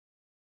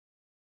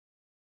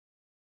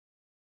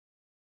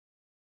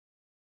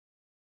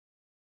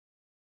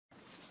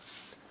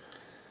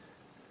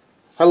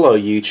Hello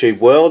YouTube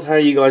world, how are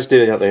you guys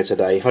doing out there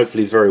today?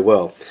 Hopefully very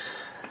well.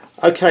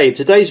 Okay,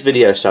 today's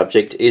video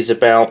subject is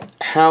about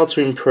how to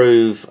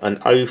improve an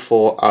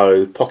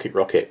 040 pocket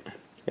rocket.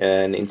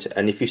 And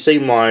if you've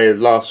seen my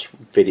last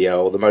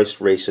video, or the most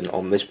recent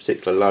on this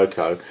particular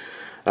loco,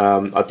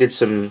 I did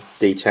some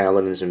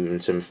detailing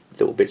and some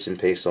little bits and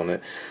pieces on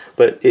it,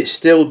 but it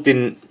still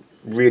didn't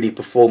really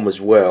perform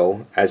as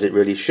well as it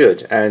really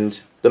should.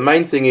 And the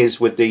main thing is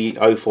with the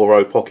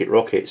 040 pocket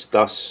rockets,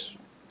 thus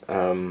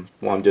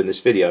why I'm doing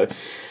this video,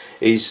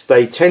 is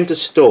they tend to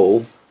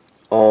stall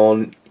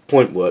on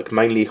point work,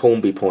 mainly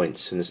Hornby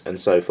points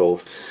and so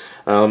forth.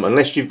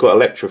 Unless you've got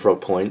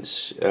electrofrog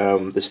points,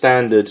 the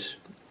standard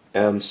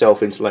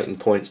self-insulating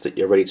points that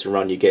you're ready to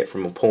run you get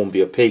from a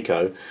Hornby or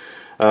Pico.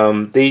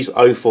 These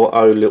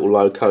 040 little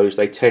locos,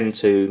 they tend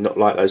to not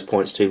like those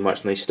points too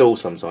much and they stall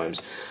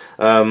sometimes.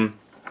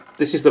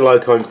 This is the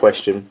loco in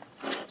question.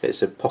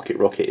 It's a pocket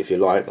rocket, if you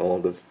like, or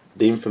the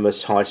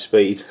infamous high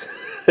speed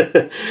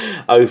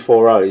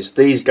 040s.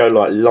 These go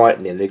like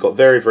lightning. They've got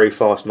very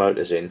fast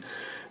motors in,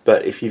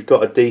 but if you've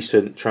got a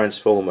decent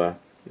transformer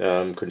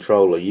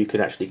controller, you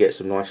can actually get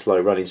some nice slow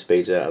running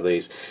speeds out of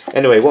these.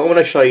 Anyway, what I want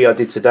to show you I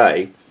did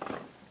today,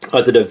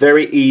 I did a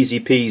very easy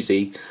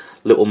peasy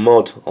little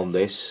mod on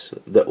this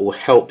that will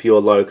help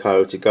your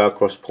loco to go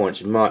across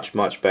points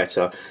much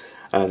better,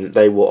 and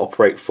they will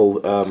operate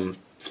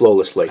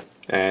flawlessly.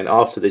 And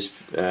after this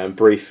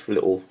brief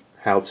little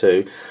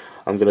how-to,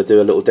 I'm going to do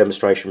a little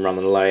demonstration run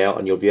on the layout,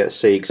 and you'll be able to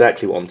see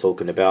exactly what I'm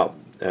talking about,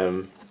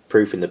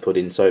 proofing the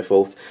pudding and so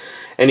forth.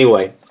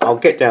 Anyway, I'll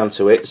get down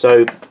to it.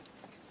 So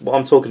what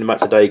I'm talking about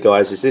today,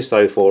 guys, is this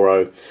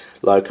 040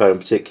 loco in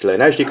particular.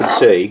 And as you can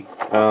see,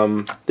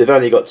 they've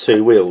only got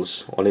two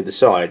wheels on either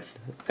side,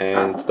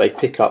 and they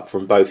pick up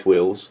from both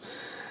wheels,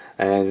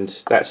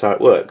 and that's how it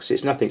works.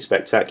 It's nothing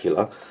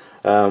spectacular.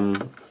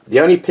 The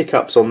only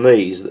pickups on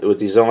these that were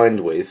designed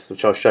with,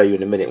 which I'll show you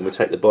in a minute when we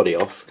take the body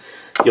off,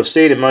 you'll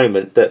see in a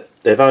moment that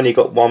they've only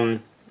got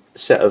one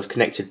set of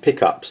connected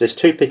pickups. There's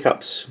two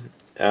pickups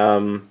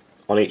on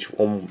each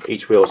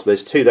wheel, so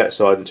there's two that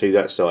side and two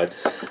that side,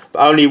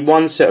 but only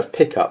one set of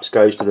pickups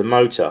goes to the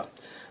motor,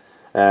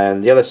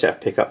 and the other set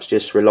of pickups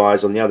just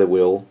relies on the other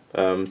wheel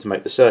to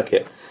make the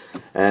circuit,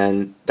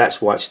 and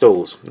that's why it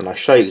stalls. And I'll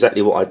show you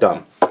exactly what I've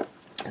done.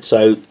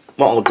 So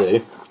what I'll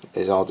do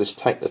is I'll just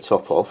take the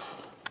top off,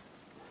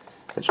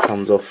 which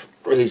comes off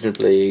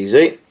reasonably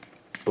easy,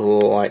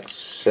 like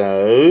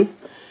so.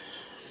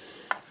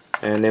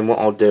 And then what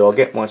I'll do, I'll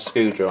get my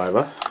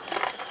screwdriver,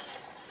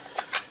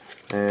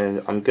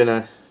 and I'm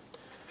gonna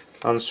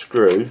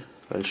unscrew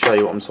and show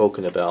you what I'm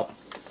talking about.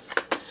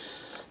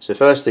 So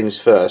first things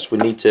first, we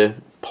need to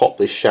pop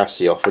this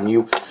chassis off,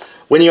 and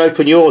when you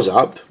open yours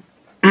up,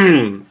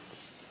 you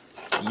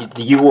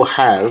will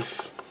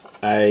have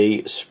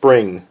a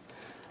spring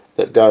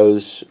that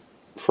goes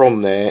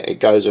from there. It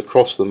goes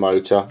across the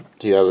motor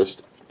to the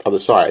other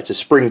side. It's a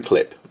spring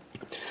clip,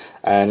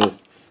 and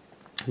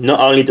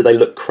not only do they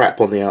look crap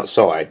on the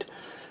outside,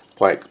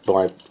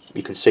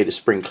 you can see the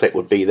spring clip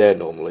would be there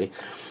normally,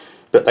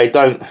 but they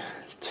don't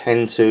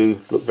tend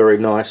to look very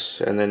nice,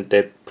 and then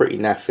they're pretty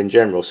naff in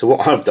general. So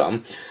what I've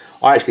done,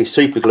 I actually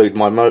super glued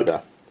my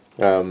motor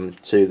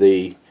to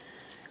the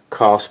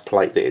cast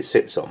plate that it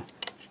sits on,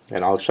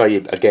 and I'll show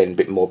you again a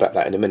bit more about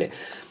that in a minute.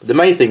 But the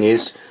main thing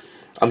is,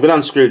 I'm going to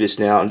unscrew this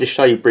now and just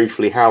show you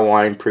briefly how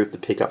I improved the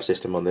pickup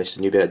system on this,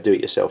 and you'll be able to do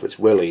it yourself. It's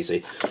well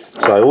easy.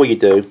 So all you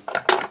do,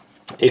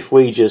 if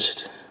we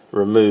just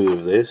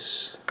remove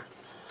this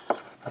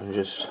and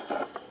just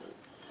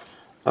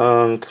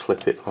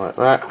unclip it like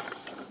that,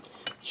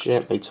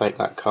 gently take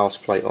that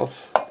cast plate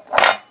off,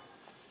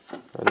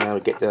 and now we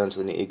get down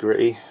to the nitty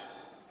gritty.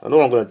 And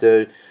all I'm going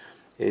to do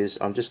is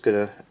I'm just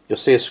going to, you'll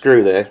see a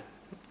screw there,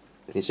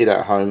 you can see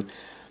that at home.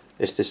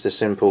 It's just a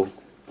simple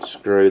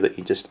screw that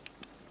you just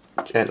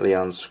gently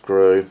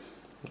unscrew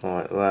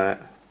like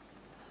that,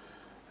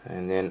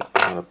 and then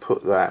I'm going to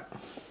put that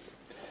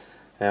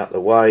out the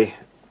way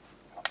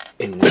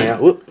in there.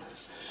 Whoop.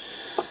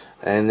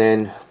 And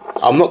then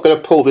I'm not going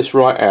to pull this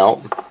right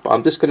out, but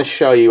I'm just going to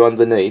show you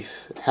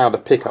underneath how the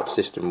pickup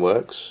system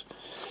works.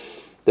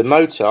 The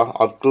motor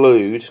I've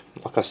glued,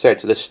 like I said,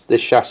 to this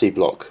chassis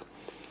block,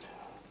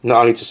 not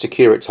only to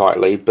secure it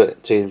tightly,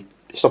 but to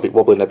stop it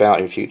wobbling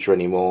about in future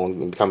anymore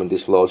and becoming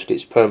dislodged.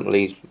 It's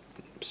permanently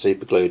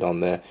super glued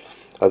on there,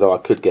 although I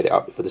could get it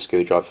up with a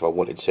screwdriver if I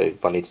wanted to,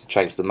 if I needed to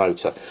change the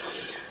motor.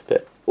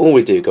 But all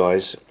we do,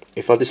 guys,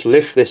 if I just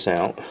lift this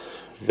out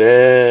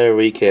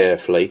very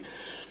carefully,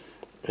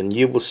 and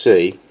you will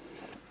see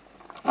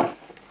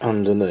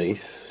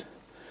underneath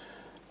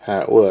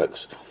how it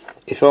works.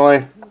 If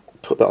I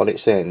put that on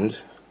its end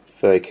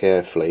very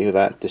carefully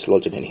without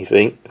dislodging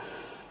anything,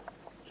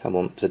 come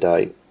on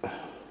today,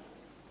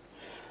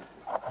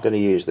 I'm going to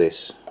use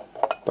this,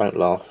 don't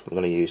laugh, I'm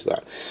going to use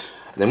that.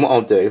 And then what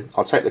I'll do,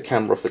 I'll take the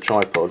camera off the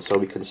tripod so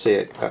we can see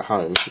it at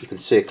home. You can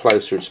see a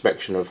closer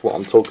inspection of what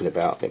I'm talking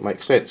about. It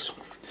makes sense.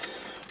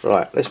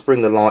 Right, let's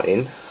bring the light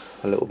in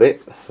a little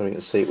bit so we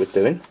can see what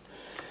we're doing.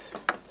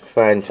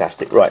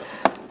 Fantastic. Right,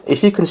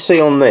 if you can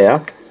see on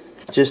there,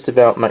 just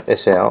about make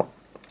this out.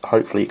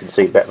 Hopefully you can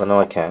see better than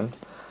I can.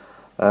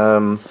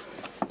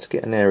 Let's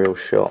get an aerial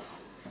shot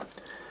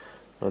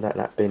without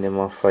that being in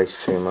my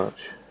face too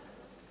much.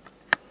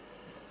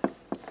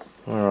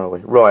 Where are we?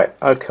 Right,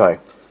 okay.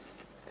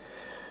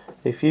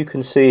 If you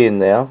can see in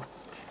there,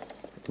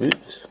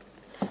 oops.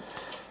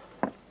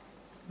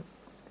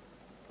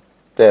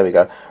 There we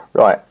go.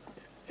 Right,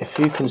 if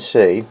you can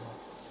see,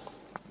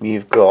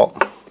 you've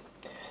got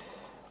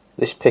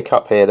this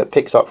pickup here that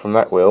picks up from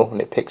that wheel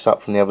and it picks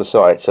up from the other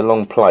side. It's a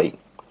long plate,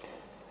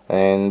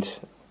 and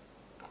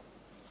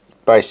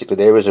basically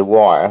there is a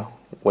wire.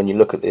 When you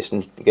look at this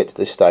and get to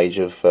this stage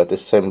of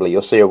disassembly,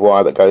 you'll see a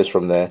wire that goes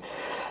from there,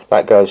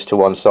 that goes to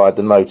one side,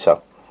 the motor.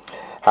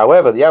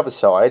 However, the other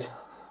side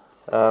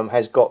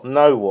has got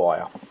no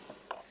wire.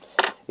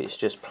 It's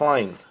just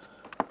plain.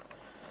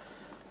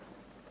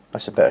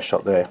 That's a better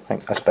shot there. I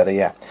think that's better,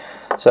 yeah.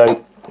 So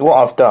what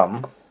I've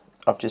done,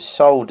 I've just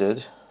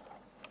soldered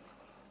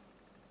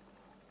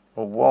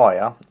a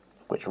wire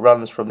which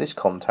runs from this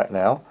contact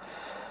now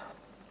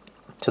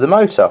to the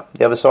motor,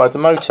 the other side of the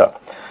motor.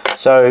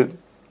 So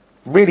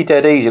really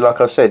dead easy. Like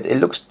I said, it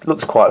looks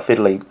quite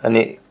fiddly, and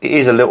it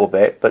is a little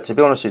bit, but to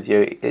be honest with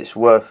you, it's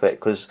worth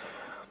it, because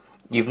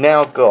you've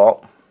now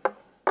got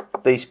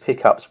these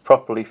pickups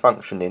properly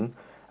functioning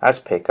as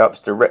pickups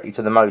directly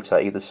to the motor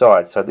either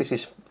side. So this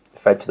is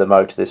fed to the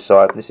motor this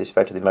side, and this is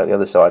fed to the motor the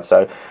other side.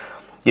 So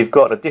you've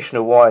got an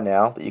additional wire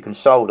now that you can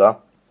solder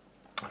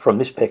from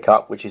this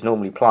pickup, which is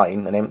normally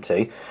plain and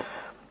empty.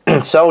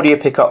 Solder your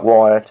pickup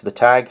wire to the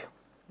tag,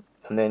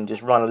 and then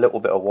just run a little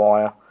bit of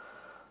wire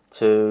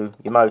to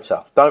your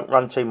motor. Don't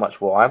run too much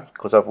wire,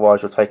 because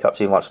otherwise you'll take up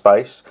too much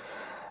space.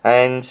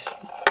 And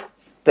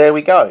there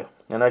we go.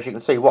 And as you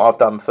can see, what I've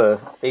done for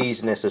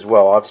easiness as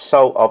well,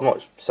 I've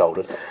not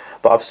soldered,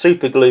 but I've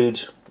super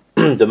glued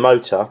the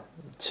motor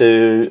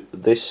to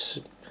this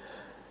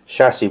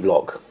chassis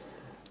block,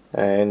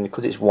 and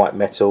because it's white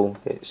metal,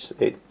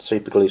 it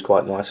super glues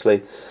quite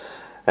nicely,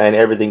 and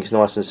everything's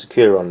nice and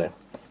secure on there.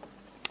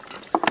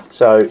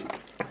 So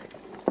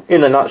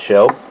in a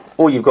nutshell,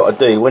 all you've got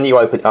to do when you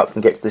open it up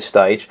and get to this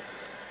stage,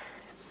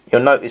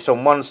 you'll notice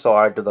on one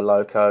side of the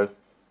loco,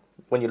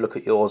 when you look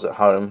at yours at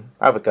home,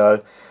 have a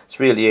go, it's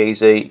really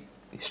easy.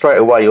 Straight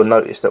away you'll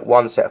notice that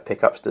one set of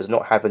pickups does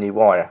not have any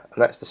wire,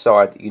 and that's the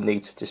side that you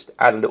need to just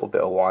add a little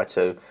bit of wire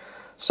to,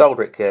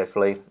 solder it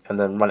carefully, and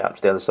then run it up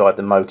to the other side of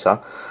the motor,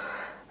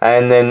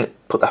 and then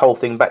put the whole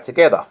thing back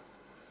together.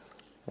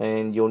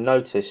 And you'll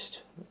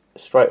notice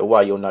straight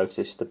away,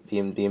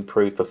 the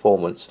improved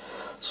performance.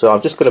 So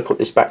I'm just going to put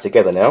this back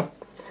together now,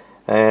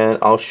 and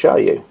I'll show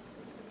you.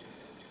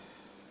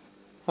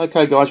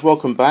 Okay guys,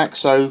 welcome back.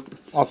 So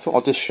I thought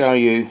I'd just show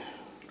you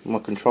my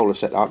controller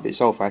setup. It's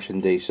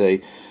old-fashioned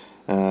DC.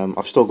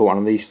 I've still got one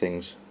of these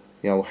things,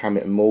 the old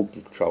Hammett and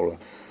Morgan controller.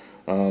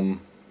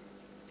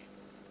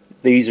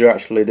 These are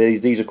actually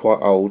these are quite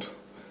old,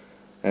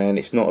 and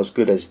it's not as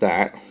good as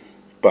that,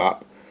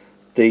 but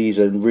these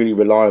are really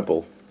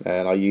reliable,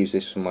 and I use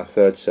this for my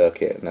third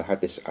circuit, and I've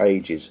had this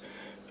ages.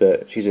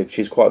 But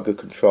she's quite a good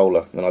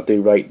controller, and I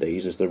do rate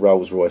these as the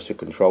Rolls-Royce of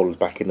controllers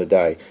back in the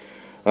day.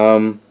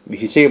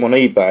 If you see them on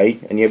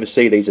eBay, and you ever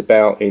see these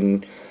about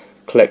in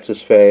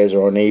collector's fairs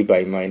or on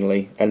eBay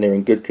mainly, and they're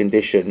in good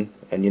condition,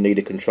 and you need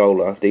a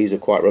controller, these are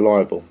quite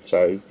reliable.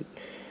 So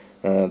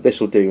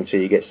this will do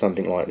until you get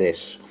something like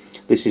this.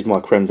 This is my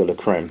creme de la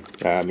creme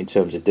in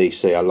terms of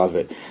DC. I love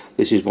it.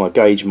 This is my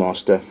Gauge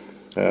Master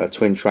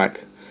twin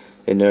track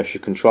inertia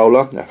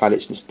controller. I've had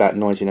it since about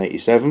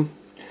 1987,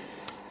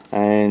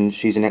 and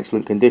she's in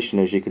excellent condition,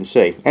 as you can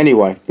see.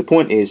 Anyway, the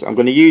point is, I'm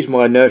going to use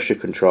my inertia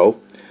control,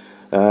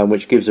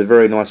 which gives a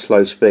very nice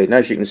slow speed. And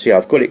as you can see,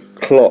 I've got it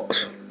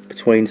clocked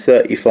between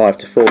 35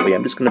 to 40.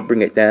 I'm just going to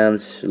bring it down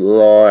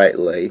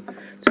slightly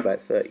to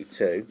about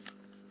 32,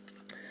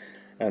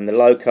 and the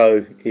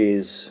loco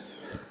is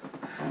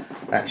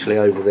actually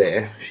over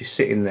there. She's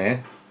sitting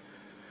there,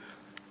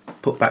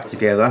 put back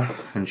together,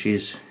 and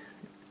she's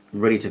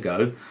ready to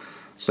go.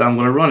 So I'm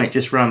going to run it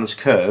just around this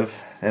curve,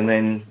 and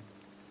then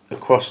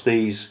across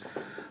these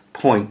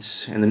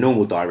points in the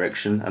normal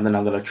direction, and then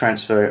I'm going to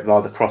transfer it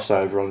via the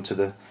crossover onto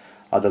the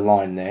other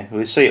line there.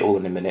 We'll see it all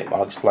in a minute, but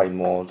I'll explain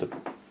more.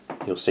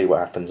 You'll see what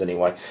happens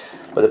anyway.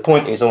 But the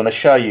point is, I want to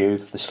show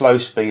you the slow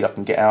speed I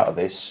can get out of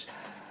this,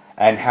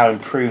 and how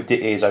improved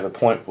it is over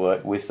point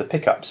work with the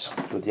pickups,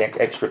 with the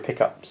extra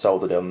pickup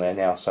soldered on there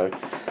now. So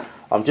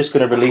I'm just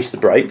going to release the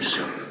brakes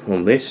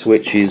on this,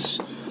 which is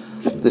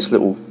this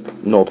little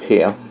knob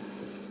here.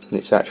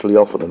 It's actually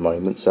off at the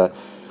moment, so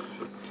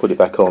put it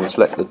back on,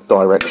 select the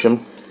direction,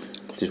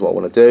 which is what I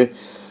want to do.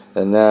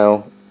 And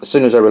now, as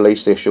soon as I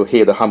release this, you'll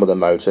hear the hum of the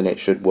motor, and it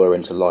should whir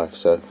into life.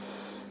 So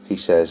he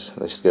says,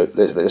 let's go.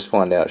 Let's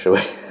find out, shall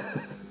we?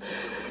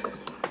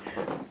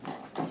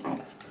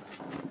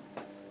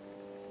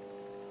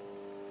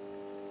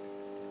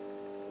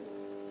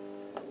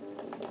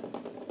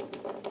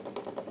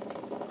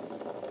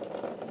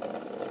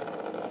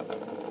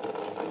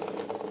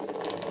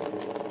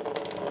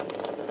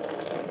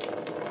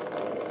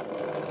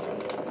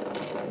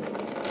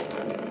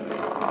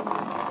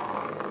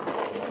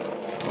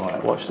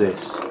 Right, watch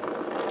this. Look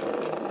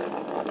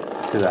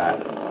at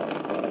that.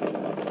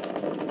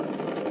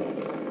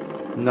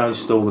 No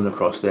stalling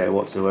across there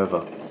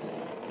whatsoever.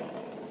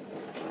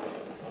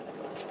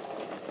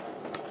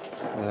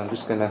 And I'm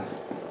just going to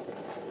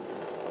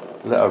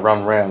let her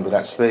run round at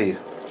that speed.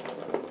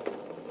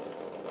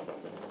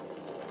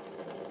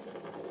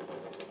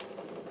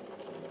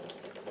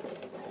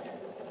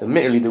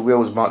 Admittedly, the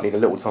wheels might need a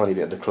little tiny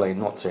bit of the clean,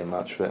 not too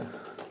much, but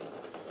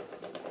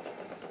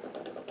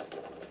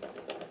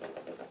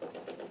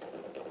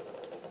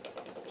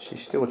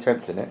she's still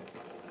attempting it.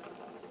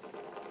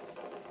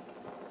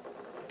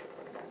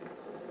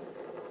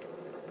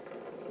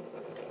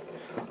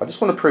 I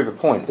just want to prove a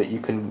point that you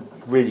can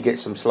really get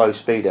some slow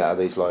speed out of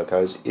these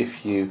locos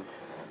if you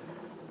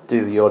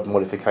do the odd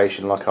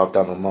modification like I've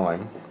done on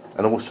mine,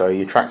 and also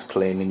your track's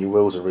clean and your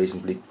wheels are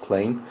reasonably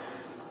clean.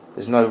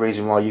 There's no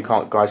reason why you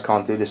guys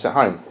can't do this at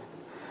home.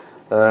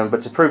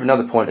 But to prove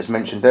another point as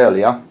mentioned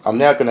earlier, I'm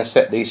now going to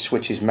set these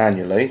switches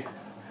manually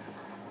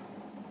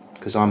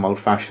because I'm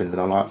old-fashioned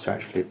and I like to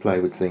actually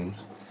play with things.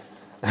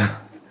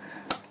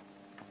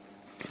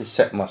 Just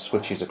set my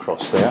switches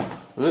across there,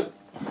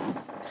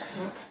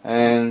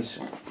 and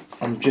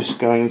I'm just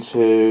going to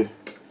you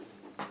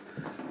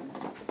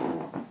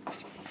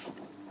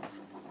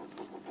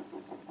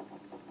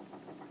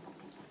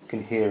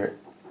can hear it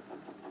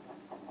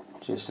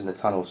just in the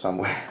tunnel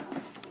somewhere.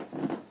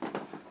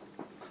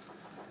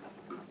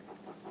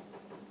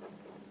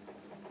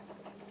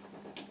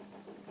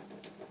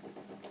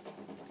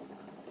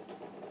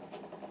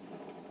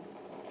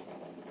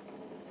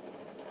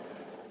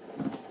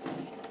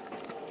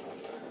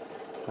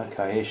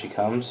 Okay, here she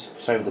comes.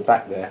 She's over the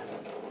back there.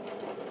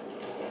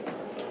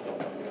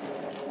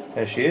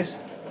 There she is,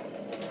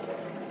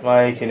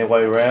 making her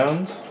way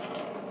round.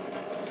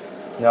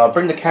 Now I'll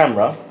bring the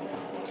camera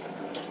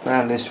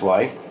round this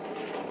way.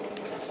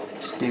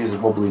 Excuse the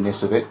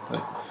wobbliness of it.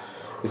 But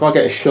if I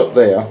get a shot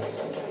there,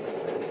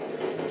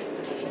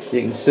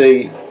 you can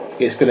see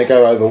it's going to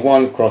go over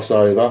one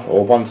crossover,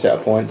 or one set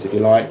of points if you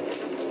like,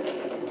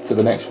 to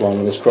the next one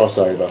with this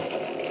crossover.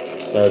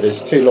 So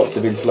there's two lots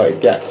of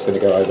insulated gaps going to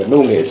go over.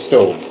 Normally it's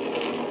stalled.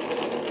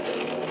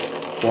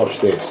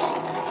 Watch this.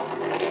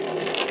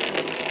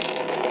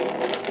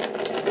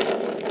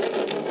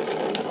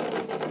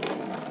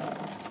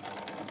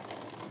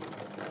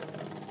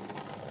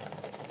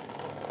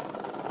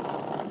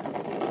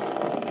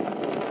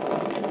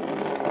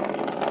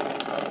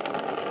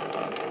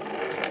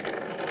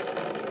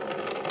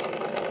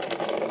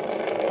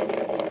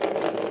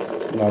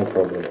 No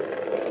problem.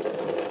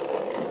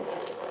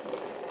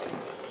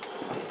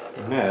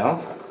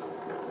 Now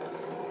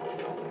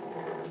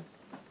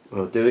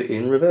we'll do it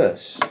in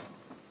reverse.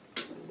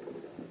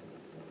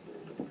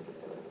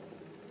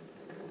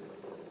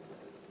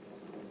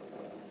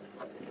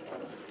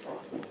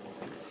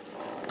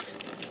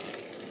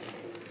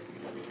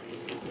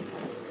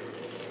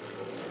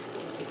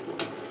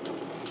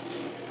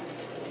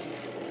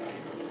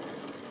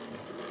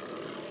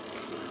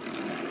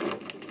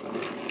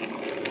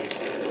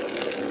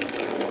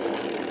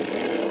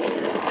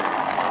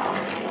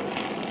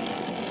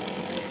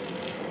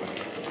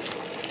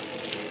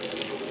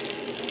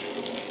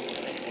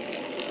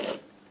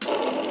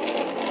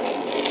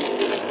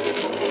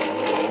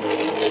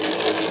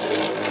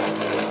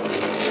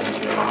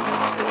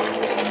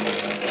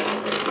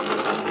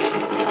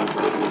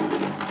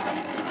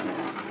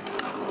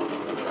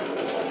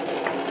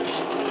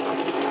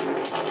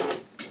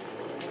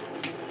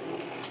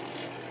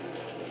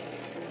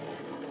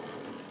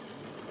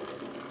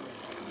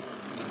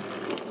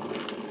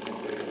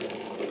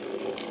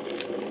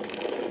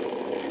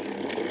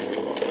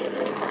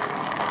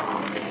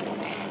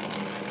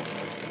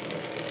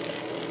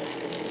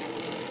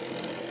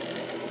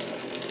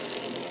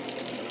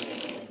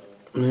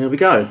 There we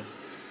go.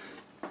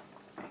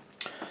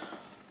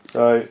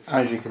 So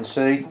as you can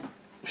see,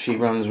 she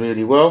runs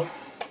really well.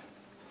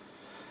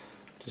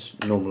 Just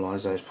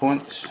normalise those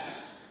points.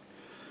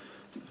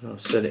 And I'll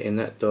set it in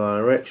that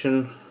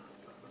direction.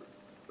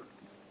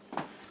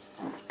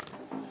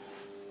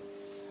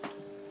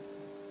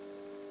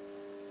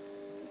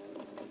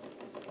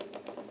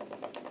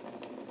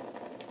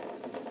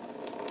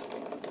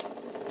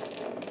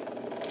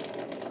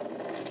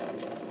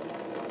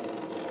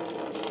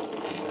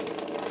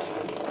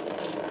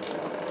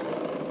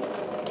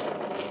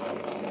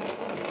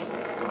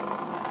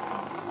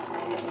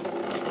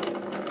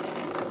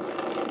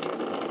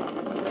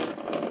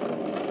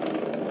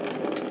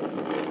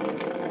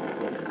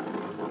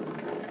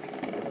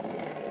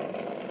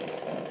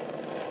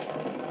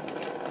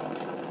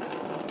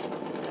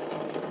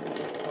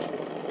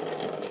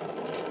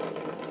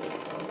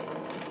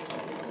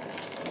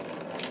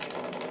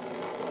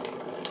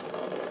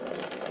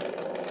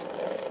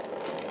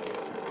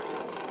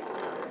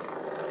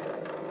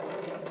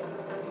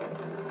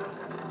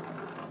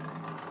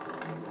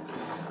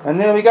 And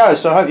there we go.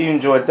 So I hope you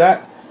enjoyed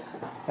that,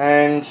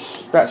 and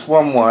that's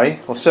one way,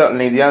 or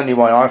certainly the only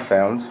way I've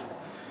found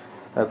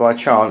by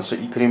chance, that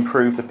you can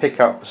improve the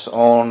pickups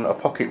on a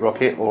pocket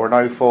rocket or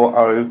an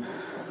 040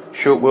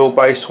 short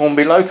wheelbase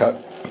Hornby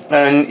loco.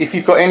 And if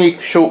you've got any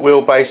short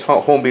wheelbase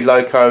Hornby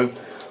loco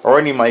or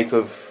any make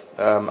of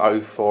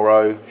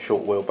 040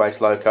 short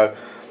wheelbase loco,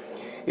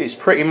 it's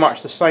pretty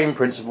much the same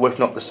principle, if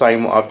not the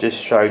same, what I've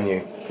just shown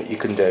you that you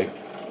can do.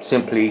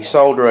 Simply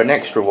solder an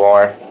extra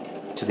wire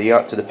to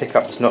the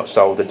pickup that's not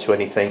soldered to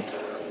anything,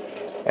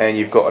 and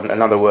you've got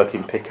another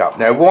working pickup.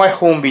 Now, why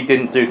Hornby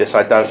didn't do this,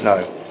 I don't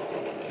know.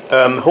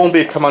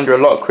 Hornby have come under a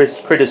lot of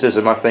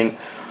criticism, I think,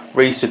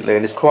 recently,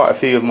 and there's quite a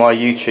few of my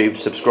YouTube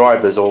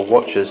subscribers or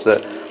watchers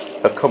that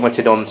have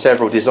commented on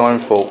several design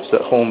faults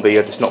that Hornby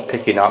are just not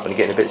picking up and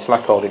getting a bit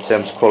slack on in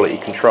terms of quality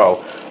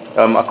control.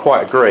 I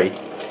quite agree.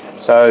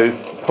 So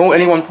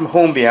anyone from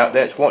Hornby out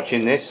there that's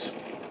watching this,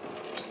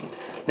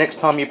 next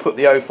time you put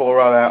the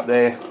 040 out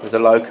there as a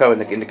loco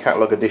in the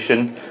catalogue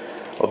edition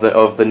of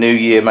the new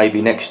year,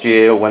 maybe next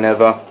year or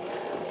whenever,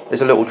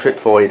 there's a little tip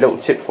for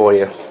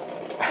you.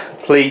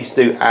 Please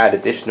do add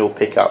additional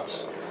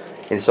pickups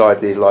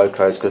inside these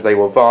locos, because they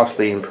will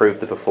vastly improve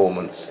the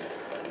performance.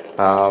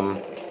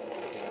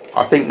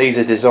 I think these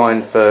are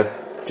designed for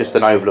just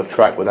an oval of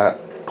track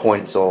without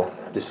points or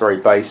just very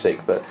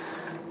basic, but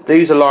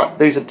these are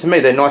to me,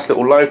 they're nice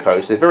little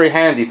locos. They're very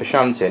handy for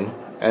shunting,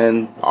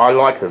 and I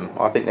like them.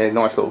 I think they're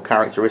nice little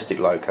characteristic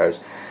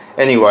locos.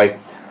 Anyway,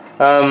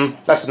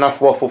 that's enough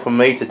waffle from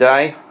me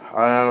today.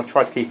 I've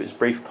tried to keep it as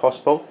brief as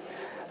possible,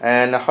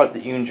 and I hope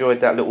that you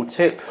enjoyed that little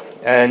tip.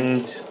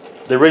 And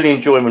the really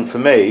enjoyment for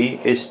me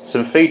is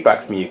some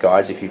feedback from you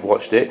guys, if you've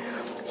watched it,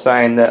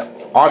 saying that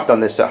I've done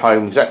this at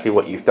home exactly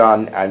what you've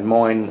done, and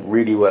mine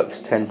really works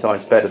 10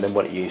 times better than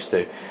what it used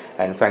to,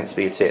 and thanks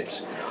for your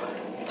tips.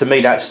 To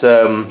me, that's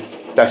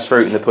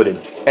fruit in the pudding.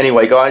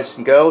 Anyway, guys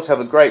and girls, have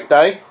a great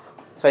day,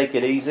 take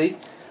it easy,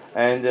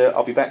 and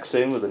I'll be back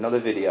soon with another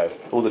video.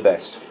 All the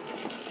best.